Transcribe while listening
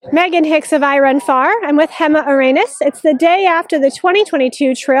Megan Hicks of I Run Far. I'm with Gemma Arenas. It's the day after the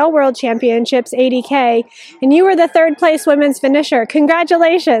 2022 Trail World Championships 80K, and you were the third place women's finisher.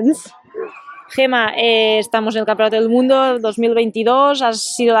 Congratulations. Gemma, estamos en el Campeonato del Mundo 2022,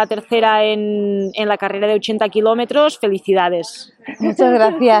 has sido la tercera en la carrera de 80 kilómetros, felicidades. Muchas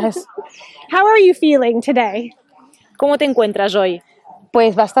gracias. How are you feeling today? ¿Cómo te encuentras hoy?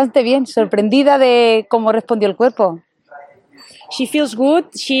 Pues bastante bien, sorprendida de cómo respondió el cuerpo. She feels good,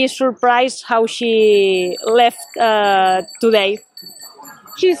 she is surprised how she left today.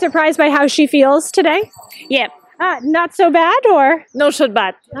 She's surprised by how she feels today? Yeah. Not so bad, or? No so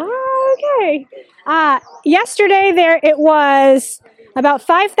bad. Okay. Yesterday it was about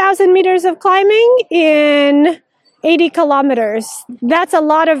 5,000 meters of climbing in 80 kilometers. That's a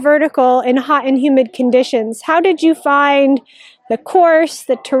lot of vertical in hot and humid conditions. How did you find the course,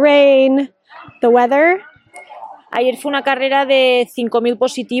 the terrain, the weather? Ayer fue una carrera de 5.000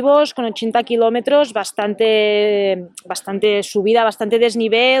 positivos con 80 kilómetros, bastante subida, bastante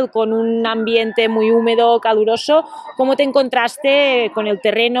desnivel, con un ambiente muy húmedo, caluroso. ¿Cómo te encontraste con el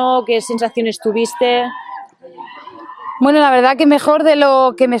terreno? ¿Qué sensaciones tuviste? Bueno, la verdad que mejor de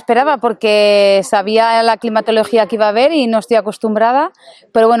lo que me esperaba, porque sabía la climatología que iba a haber y no estoy acostumbrada,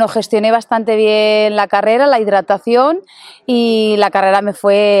 pero bueno, gestioné bastante bien la carrera, la hidratación, y la carrera me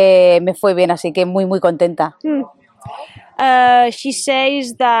fue bien, así que muy contenta. She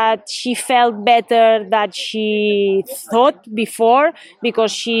says that she felt better than she thought before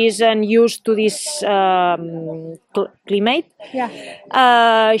because she isn't used to this climate.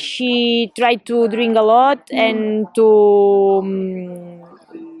 Yeah. She tried to drink a lot and to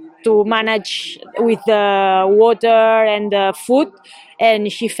manage with the water and the food,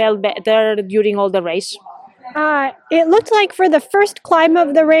 and she felt better during all the race. It looked like for the first climb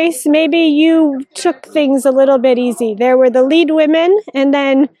of the race, maybe you took things a little bit easy. There were the lead women, and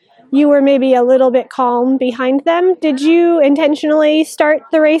then you were maybe a little bit calm behind them. Did you intentionally start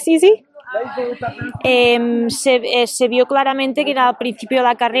the race easy? Se vio claramente que al principio de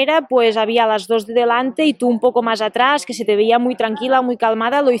la carrera pues había las dos de delante y tú un poco más atrás, que se te veía muy tranquila, muy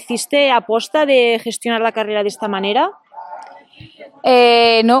calmada. ¿Lo hiciste a posta de gestionar la carrera de esta manera?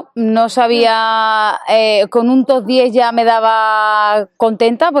 No sabía, con un top 10 ya me daba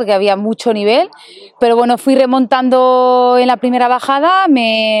contenta porque había mucho nivel, pero bueno, fui remontando en la primera bajada,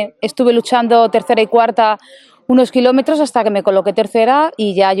 estuve luchando tercera y cuarta unos kilómetros hasta que me coloqué tercera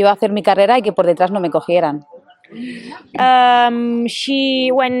y ya yo a hacer mi carrera y que por detrás no me cogieran. When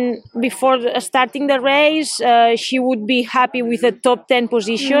before starting the race, she would be happy with the top 10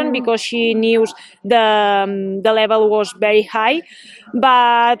 position because she knew the level was very high.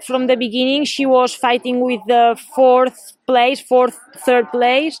 But from the beginning, she was fighting with the third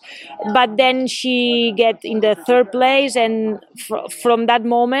place. But then she get in the third place, and from that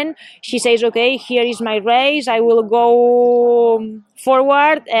moment, she says, "Okay, here is my race. I will go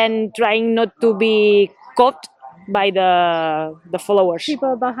forward and trying not to be caught by the followers."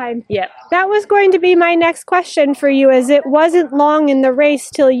 People behind. Yeah. That was going to be my next question for you, as it wasn't long in the race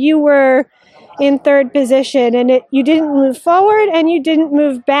till you were in third position, and you didn't move forward and you didn't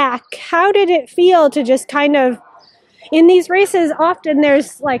move back. How did it feel to just kind of, in these races, often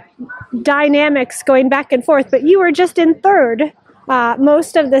there's like dynamics going back and forth, but you were just in third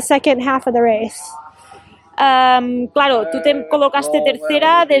most of the second half of the race. Claro, tú te colocaste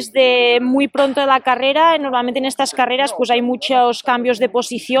tercera desde muy pronto de la carrera. Normalmente en estas carreras pues hay muchos cambios de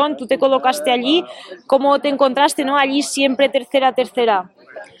posición. Tú te colocaste allí. ¿Cómo te encontraste, no? Allí siempre tercera.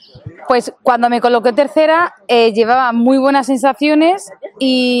 Pues cuando me coloqué tercera llevaba muy buenas sensaciones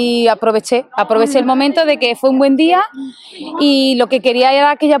y aproveché el momento de que fue un buen día y lo que quería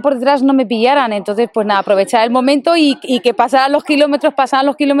era que ya por detrás no me pillaran. Entonces pues nada, aprovechar el momento y que pasaran los kilómetros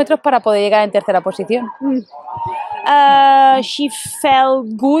para poder llegar en tercera posición. She felt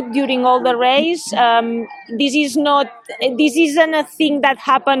good during all the race. This isn't a thing that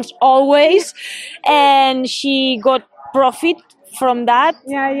happens always, and she got profit from that.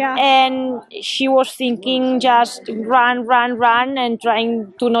 Yeah. And she was thinking just run and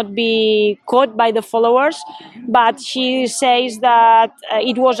trying to not be caught by the followers. But she says that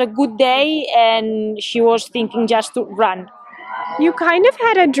it was a good day and she was thinking just to run. You kind of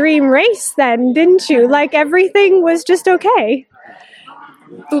had a dream race then, didn't you? Like everything was just okay.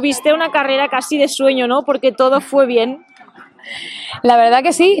 Tuviste una carrera casi de sueño, ¿no? Porque todo fue bien. La verdad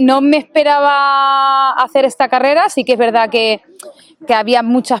que sí, no me esperaba hacer esta carrera, sí que es verdad que había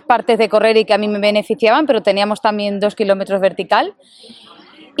muchas partes de correr y que a mí me beneficiaban, pero teníamos también 2 kilómetros vertical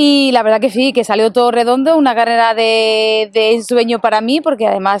Y la verdad que sí, que salió todo redondo, una carrera de ensueño para mí, porque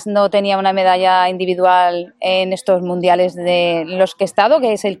además no tenía una medalla individual en estos mundiales de los que he estado,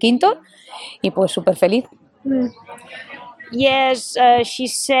 que es el quinto, y pues súper feliz. Yes, she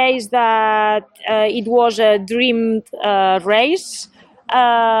says that it was a dreamed race.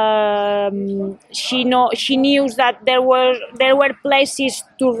 She knew that there were places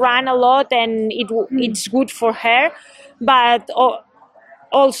to run a lot, and it's good for her, but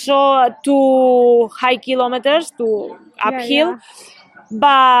also 2 high kilometers to uphill.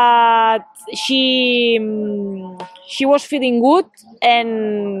 But she was feeling good,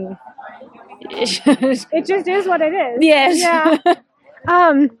 and it just is what it is. Yes. Yeah.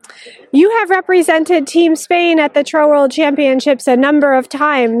 You have represented Team Spain at the Trail World Championships a number of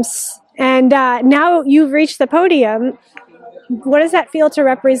times, and now you've reached the podium. What does that feel to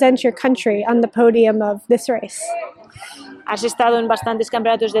represent your country on the podium of this race? Has estado en bastantes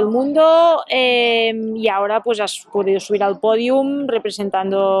campeonatos del mundo y ahora pues has podido subir al podium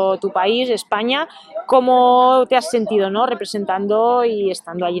representando tu país, España. ¿Cómo te has sentido, no? Representando y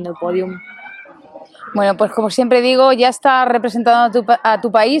estando allí en el podium. Bueno, pues como siempre digo, ya estar representando a tu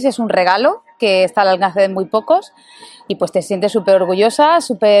país es un regalo que está al alcance de muy pocos y pues te sientes súper orgullosa,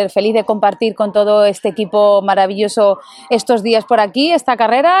 súper feliz de compartir con todo este equipo maravilloso estos días por aquí, esta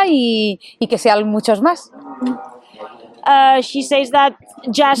carrera y que sean muchos más. She says that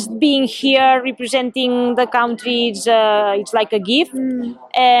just being here representing the country it's like a gift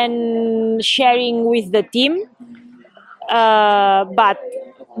and sharing with the team, but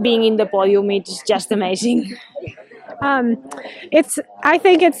being in the podium, it's just amazing. I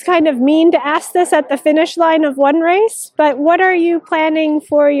think it's kind of mean to ask this at the finish line of one race, but what are you planning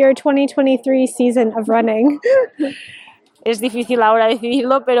for your 2023 season of running? Es difícil ahora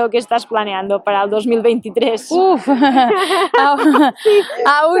decidirlo, pero ¿qué estás planeando para el 2023? Uf,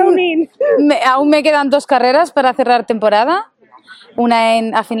 aún me quedan 2 carreras para cerrar temporada,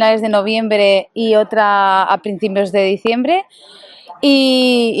 una a finales de noviembre y otra a principios de diciembre,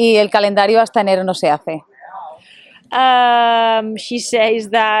 y el calendario hasta enero no se hace. She says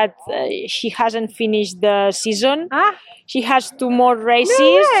that she hasn't finished the season. She has 2 more races,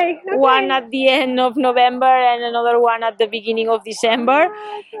 okay. One at the end of November and another one at the beginning of December.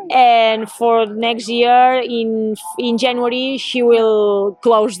 And for next year, in January, she will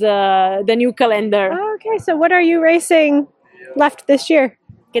close the new calendar. Okay, so what are you racing left this year?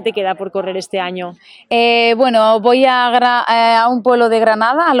 ¿Qué te queda por correr este año? Bueno, voy a un pueblo de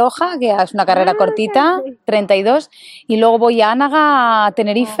Granada, a Loja, que es una carrera cortita, 32, y luego voy a Ánaga, a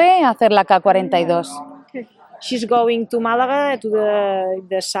Tenerife, a hacer la K42. She's going to Malaga, to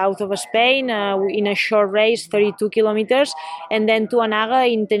the south of Spain, in a short race, 32 kilometers, and then to Anaga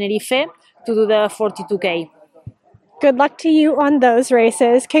in Tenerife to do the 42K. Good luck to you on those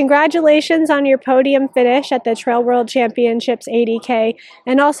races. Congratulations on your podium finish at the Trail World Championships 80K.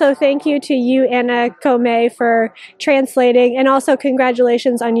 And also thank you to you, Anna Comey, for translating. And also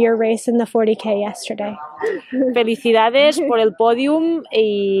congratulations on your race in the 40K yesterday. Felicidades por el podium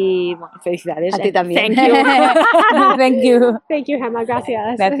y bueno, felicidades. A ti también. Thank you. Thank you. Thank you, Gemma.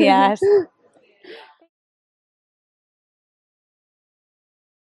 Gracias. Gracias.